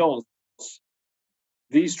 that kills.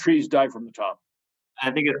 These trees die from the top.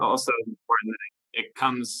 I think it's also important that it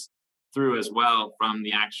comes through as well from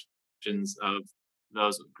the actions of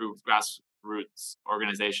those grassroots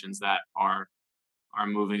organizations that are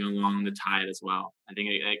moving along the tide as well. I think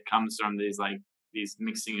it comes from these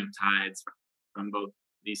mixing of tides from both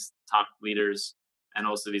these top leaders and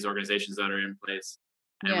also these organizations that are in place.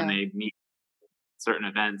 And when Yeah. they meet certain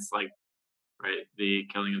events like the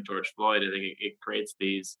killing of George Floyd, I think it creates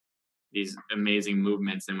these amazing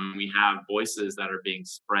movements. And when we have voices that are being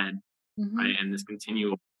spread, Mm-hmm. right, and this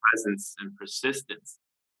continual presence and persistence,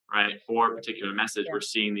 right, for a particular message, Yeah. we're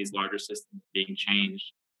seeing these larger systems being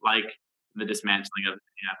changed, like the dismantling of the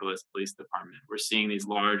Minneapolis Police Department. We're seeing these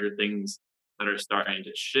larger things that are starting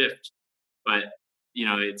to shift, but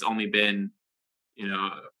it's only been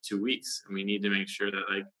 2 weeks, and we need to make sure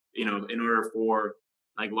that in order for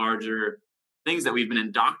larger things that we've been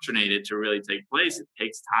indoctrinated to really take place, it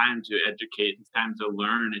takes time to educate, it takes time to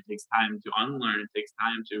learn, it takes time to unlearn, it takes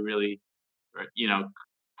time to really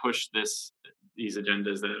push these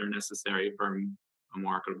agendas that are necessary for a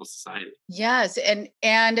more equitable society. Yes, and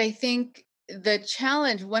I think the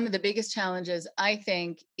challenge, one of the biggest challenges, I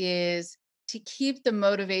think, is to keep the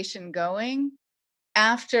motivation going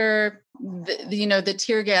after the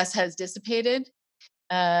tear gas has dissipated,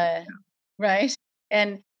 uh, right?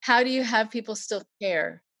 And how do you have people still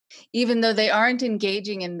care, even though they aren't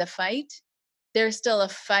engaging in the fight? There's still a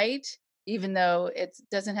fight, even though it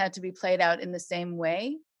doesn't have to be played out in the same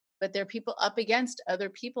way. But there are people up against other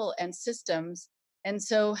people and systems. And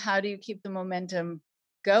so, how do you keep the momentum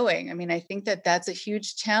going? I mean, I think that that's a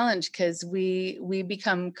huge challenge because we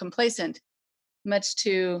become complacent, much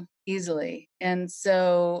to easily. And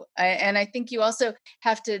so I think you also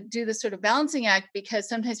have to do this sort of balancing act, because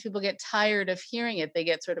sometimes people get tired of hearing it. They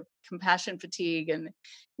get sort of compassion fatigue and,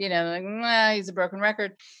 like, he's a broken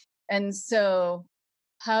record. And so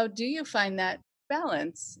how do you find that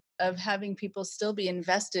balance of having people still be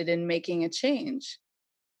invested in making a change?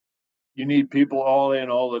 You need people all in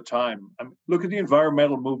all the time. Look at the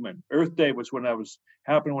environmental movement. Earth Day was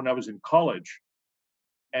happened when I was in college,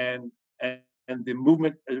 and and the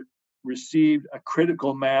movement received a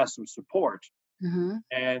critical mass of support. Uh-huh.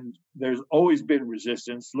 And there's always been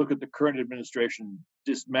resistance. Look at the current administration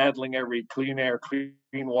dismantling every clean air, clean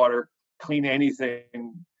water, clean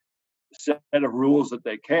anything set of rules that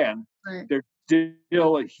they can. Right. There's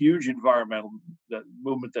still a huge environmental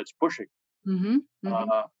movement that's pushing. Mm-hmm.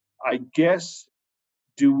 Mm-hmm. I guess,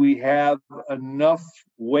 do we have enough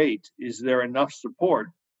weight? Is there enough support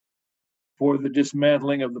for the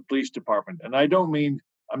dismantling of the police department? And I don't mean,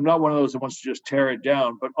 I'm not one of those that wants to just tear it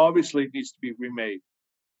down, but obviously it needs to be remade.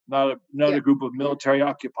 Not Yeah. a group of military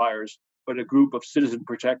occupiers, but a group of citizen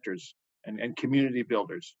protectors and community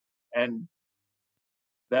builders. And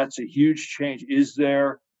that's a huge change.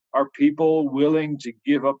 Are people willing to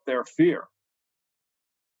give up their fear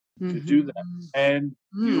to do that? Mm-hmm. And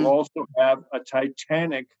you Mm. also have a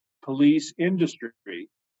titanic police industry.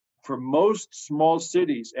 For most small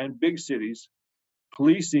cities and big cities,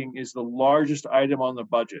 policing is the largest item on the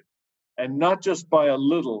budget. And not just by a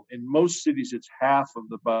little. In most cities, it's half of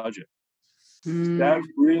the budget. Is Mm. that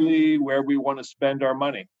really where we want to spend our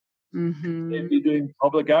money? Should they Mm-hmm. be doing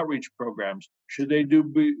public outreach programs? Should they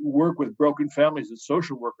work with broken families that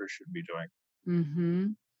social workers should be doing? Mm-hmm.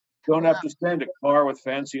 Don't have to send a car with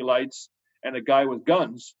fancy lights and a guy with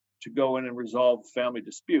guns to go in and resolve family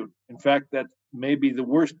dispute. In fact, that may be the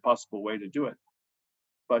worst possible way to do it.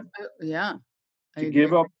 But Yeah, I to agree.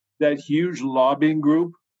 give up that huge lobbying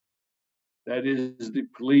group that is the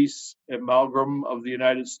police amalgam of the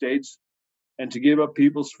United States, and to give up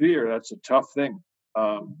people's fear, that's a tough thing.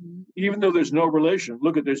 Mhm. Even though there's no relation,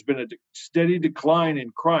 there's been a steady decline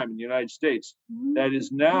in crime in the United States Mhm. that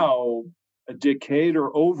is now a decade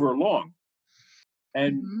or over long.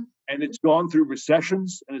 And Mhm. and it's gone through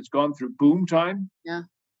recessions and it's gone through boom time. Yeah.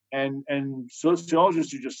 And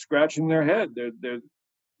sociologists are just scratching their head. They're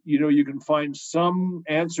you can find some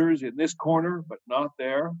answers in this corner, but not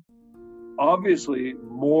there. Obviously,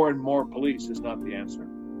 more and more police is not the answer.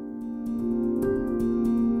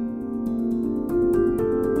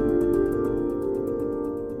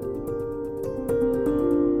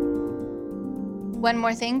 One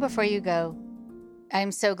more thing before you go.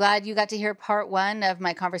 I'm so glad you got to hear part 1 of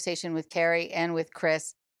my conversation with Carrie and with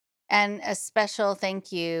Chris. And a special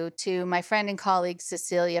thank you to my friend and colleague,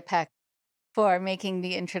 Cecilia Peck, for making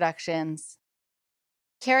the introductions.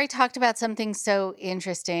 Carrie talked about something so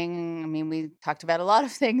interesting. I mean, we talked about a lot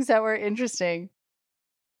of things that were interesting.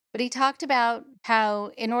 But he talked about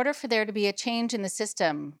how, in order for there to be a change in the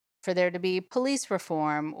system, for there to be police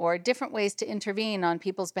reform or different ways to intervene on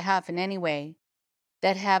people's behalf in any way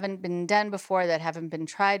that haven't been done before, that haven't been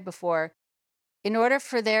tried before, in order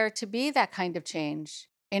for there to be that kind of change,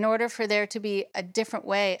 in order for there to be a different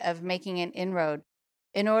way of making an inroad,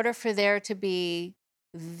 in order for there to be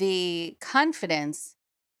the confidence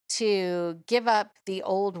to give up the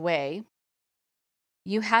old way,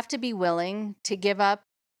 you have to be willing to give up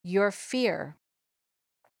your fear.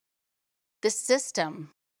 The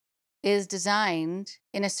system is designed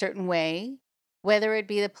in a certain way, whether it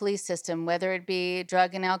be the police system, whether it be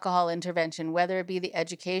drug and alcohol intervention, whether it be the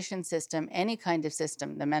education system, any kind of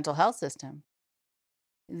system, the mental health system,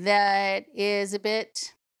 that is a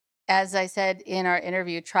bit, as I said in our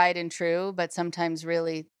interview, tried and true, but sometimes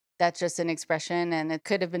really that's just an expression and it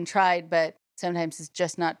could have been tried, but sometimes it's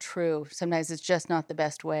just not true. Sometimes it's just not the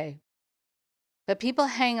best way. But people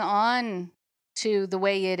hang on to the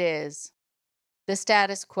way it is, the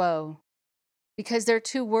status quo, because they're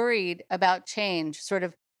too worried about change, sort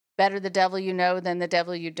of better the devil you know than the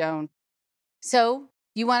devil you don't. So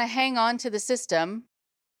you want to hang on to the system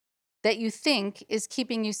that you think is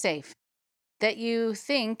keeping you safe, that you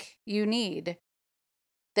think you need,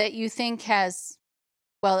 that you think has,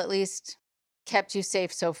 well, at least kept you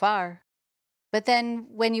safe so far. But then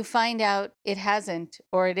when you find out it hasn't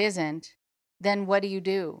or it isn't, then what do you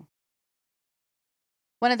do?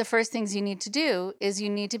 One of the first things you need to do is you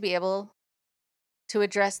need to be able to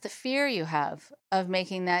address the fear you have of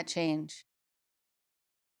making that change.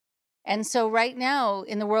 And so, right now,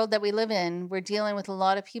 in the world that we live in, we're dealing with a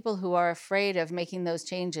lot of people who are afraid of making those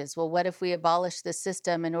changes. Well, what if we abolish this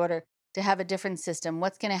system in order to have a different system?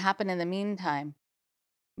 What's going to happen in the meantime?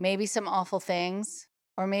 Maybe some awful things,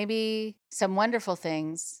 or maybe some wonderful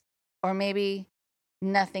things. or maybe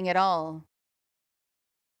nothing at all.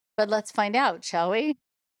 But let's find out, shall we?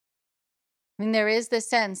 I mean, there is this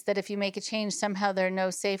sense that if you make a change, somehow there are no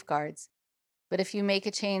safeguards. But if you make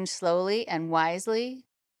a change slowly and wisely,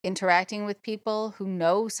 interacting with people who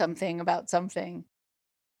know something about something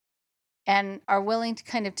and are willing to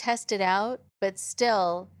kind of test it out, but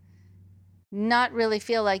still not really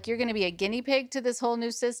feel like you're going to be a guinea pig to this whole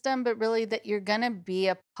new system, but really that you're going to be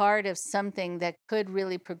a part of something that could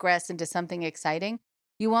really progress into something exciting.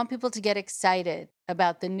 You want people to get excited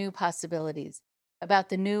about the new possibilities, about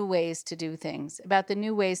the new ways to do things, about the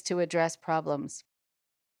new ways to address problems.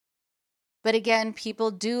 But again,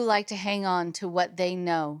 people do like to hang on to what they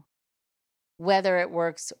know, whether it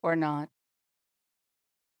works or not.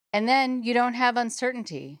 And then you don't have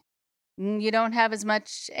uncertainty. You don't have as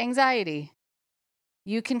much anxiety.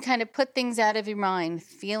 You can kind of put things out of your mind,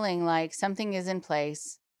 feeling like something is in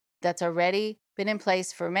place that's already been in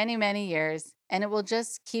place for many, many years, and it will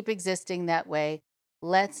just keep existing that way.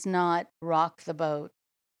 Let's not rock the boat.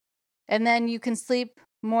 And then you can sleep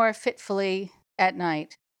more fitfully at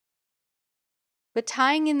night. But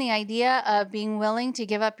tying in the idea of being willing to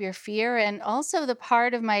give up your fear, and also the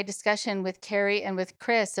part of my discussion with Carrie and with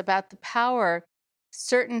Chris about the power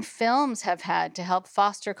certain films have had to help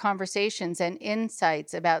foster conversations and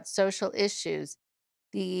insights about social issues.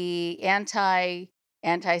 The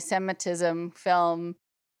anti-Semitism film,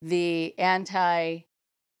 the anti-war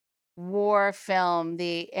film,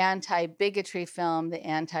 the anti-bigotry film, the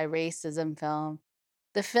anti-racism film,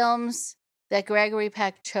 the films that Gregory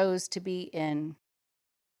Peck chose to be in.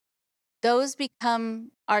 Those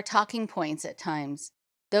become our talking points at times.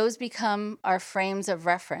 Those become our frames of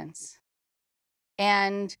reference.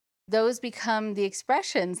 And those become the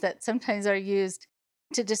expressions that sometimes are used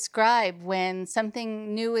to describe when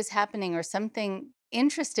something new is happening or something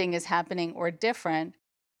interesting is happening or different.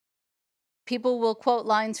 People will quote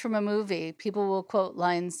lines from a movie. People will quote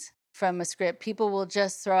lines from a script. People will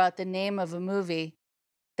just throw out the name of a movie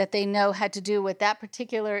that they know had to do with that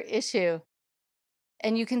particular issue.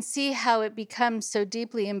 And you can see how it becomes so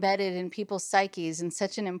deeply embedded in people's psyches in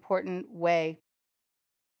such an important way.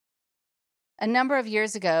 A number of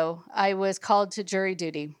years ago, I was called to jury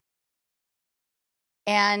duty.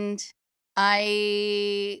 And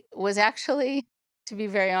I was actually, to be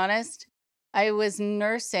very honest, I was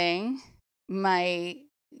nursing my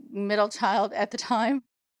middle child at the time.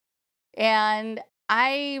 And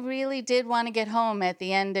I really did want to get home at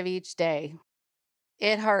the end of each day.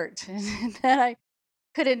 It hurt that I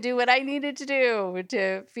couldn't do what I needed to do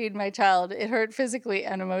to feed my child. It hurt physically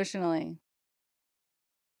and emotionally.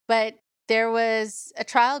 But there was a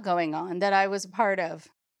trial going on that I was a part of.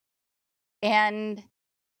 And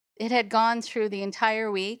it had gone through the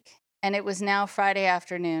entire week, and it was now Friday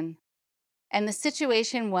afternoon. And the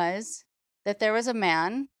situation was that there was a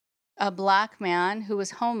man, a Black man who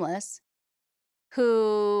was homeless,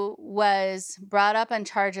 who was brought up on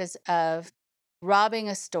charges of robbing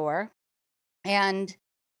a store. And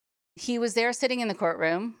he was there sitting in the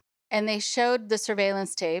courtroom, and they showed the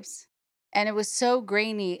surveillance tapes, and it was so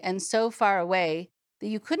grainy and so far away that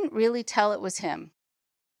you couldn't really tell it was him.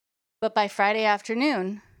 But by Friday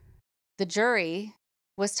afternoon, the jury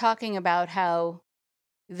was talking about how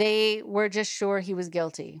they were just sure he was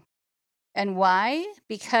guilty. And why?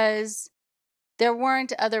 Because there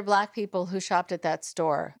weren't other Black people who shopped at that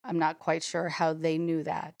store. I'm not quite sure how they knew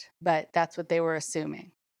that, but that's what they were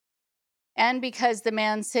assuming. And because the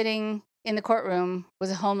man sitting in the courtroom was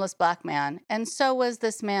a homeless Black man, and so was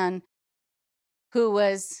this man who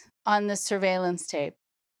was on the surveillance tape.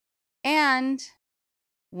 And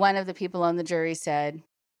one of the people on the jury said,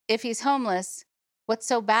 if he's homeless, what's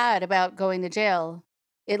so bad about going to jail?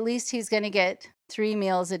 At least he's going to get 3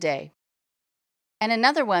 meals a day. And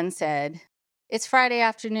another one said, it's Friday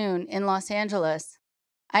afternoon in Los Angeles.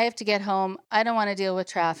 I have to get home. I don't want to deal with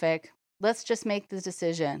traffic. Let's just make the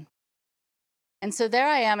decision. And so there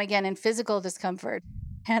I am again in physical discomfort.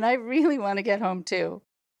 And I really want to get home too.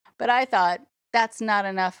 But I thought that's not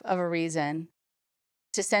enough of a reason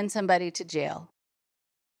to send somebody to jail.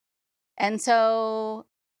 And so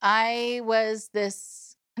I was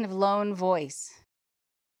this kind of lone voice.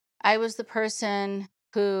 I was the person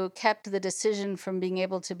who kept the decision from being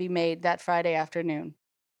able to be made that Friday afternoon.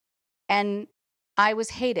 And I was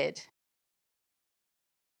hated.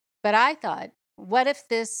 But I thought, what if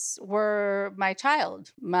this were my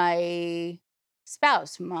child, my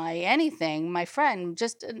spouse, my anything, my friend,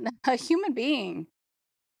 just a human being?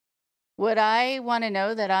 Would I want to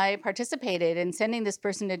know that I participated in sending this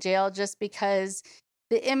person to jail just because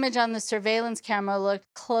the image on the surveillance camera looked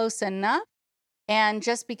close enough, and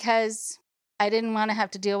just because I didn't want to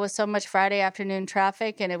have to deal with so much Friday afternoon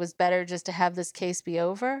traffic, and it was better just to have this case be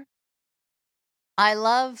over. I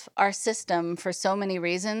love our system for so many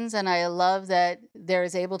reasons, and I love that there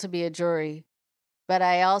is able to be a jury, but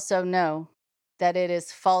I also know that it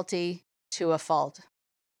is faulty to a fault.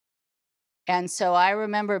 And so I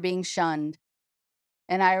remember being shunned,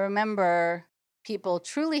 and I remember people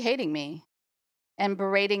truly hating me and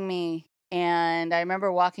berating me, and I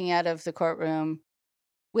remember walking out of the courtroom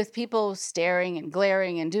with people staring and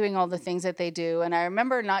glaring and doing all the things that they do, and I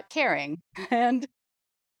remember not caring, and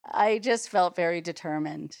I just felt very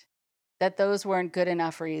determined that those weren't good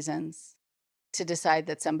enough reasons to decide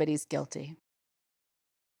that somebody's guilty.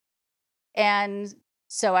 And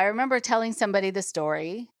so I remember telling somebody the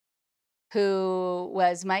story who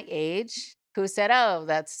was my age, who said, "Oh,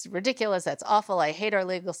 that's ridiculous. That's awful. I hate our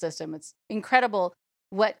legal system. It's incredible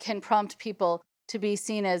what can prompt people to be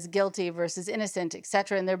seen as guilty versus innocent,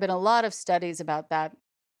 etc." And there have been a lot of studies about that,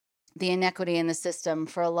 the inequity in the system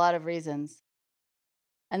for a lot of reasons.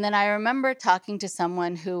 And then I remember talking to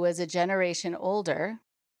someone who was a generation older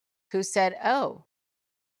who said, "Oh,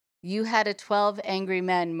 you had a 12 Angry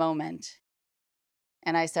Men moment."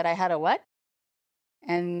 And I said, "I had a what?"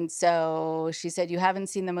 And so she said, "You haven't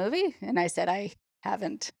seen the movie?" And I said, "I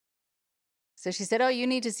haven't." So she said, "Oh, you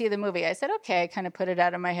need to see the movie." I said, "Okay." I kind of put it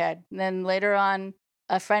out of my head. And then later on,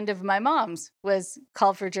 a friend of my mom's was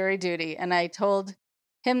called for jury duty. And I told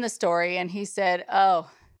him the story. And he said,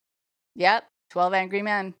 "Oh, yep, 12 Angry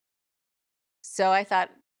Men." So I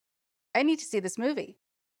thought, I need to see this movie.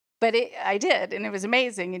 But I did. And it was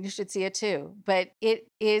amazing. And you should see it too. But it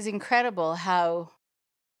is incredible how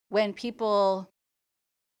when people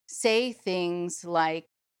say things like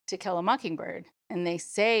To Kill a Mockingbird, and they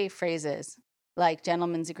say phrases like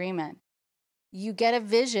gentleman's agreement, you get a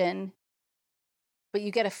vision, but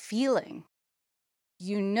you get a feeling.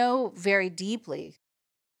 You know very deeply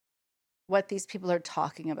what these people are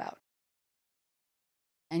talking about.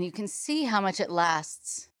 And you can see how much it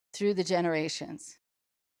lasts through the generations.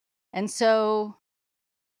 And so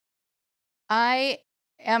I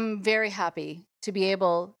am very happy to be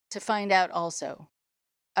able to find out also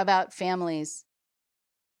about families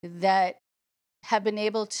that have been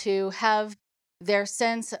able to have their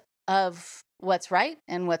sense of what's right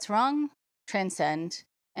and what's wrong transcend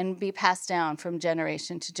and be passed down from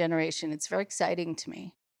generation to generation. It's very exciting to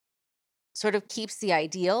me. Sort of keeps the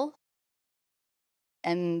ideal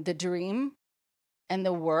and the dream and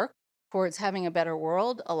the work towards having a better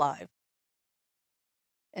world alive.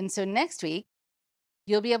 And so next week,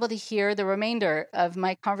 you'll be able to hear the remainder of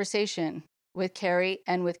my conversation with Carrie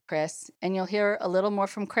and with Chris, and you'll hear a little more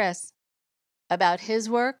from Chris about his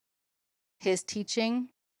work, his teaching,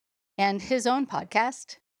 and his own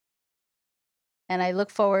podcast. And I look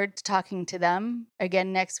forward to talking to them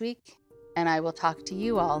again next week, and I will talk to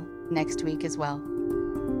you all next week as well.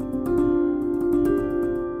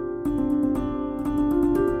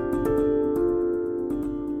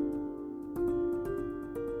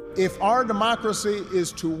 If our democracy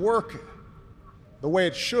is to work the way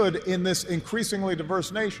it should in this increasingly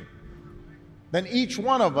diverse nation, then each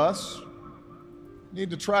one of us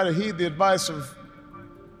need to try to heed the advice of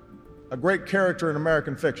a great character in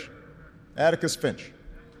American fiction, Atticus Finch,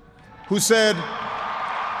 who said,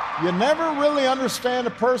 "You never really understand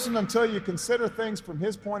a person until you consider things from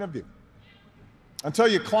his point of view, until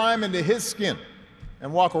you climb into his skin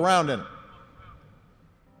and walk around in it."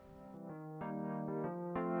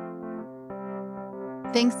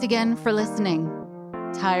 Thanks again for listening.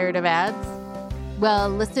 Tired of ads? Well,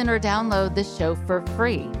 listen or download this show for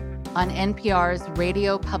free on NPR's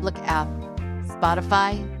Radio Public app,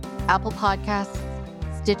 Spotify, Apple Podcasts,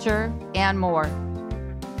 Stitcher, and more.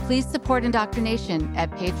 Please support Indoctrination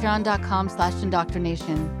at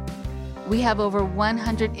patreon.com/indoctrination. We have over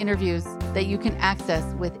 100 interviews that you can access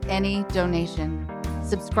with any donation.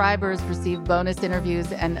 Subscribers receive bonus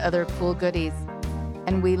interviews and other cool goodies.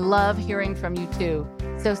 And we love hearing from you too.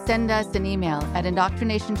 So send us an email at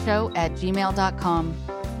indoctrinationshow@gmail.com.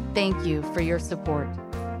 Thank you for your support.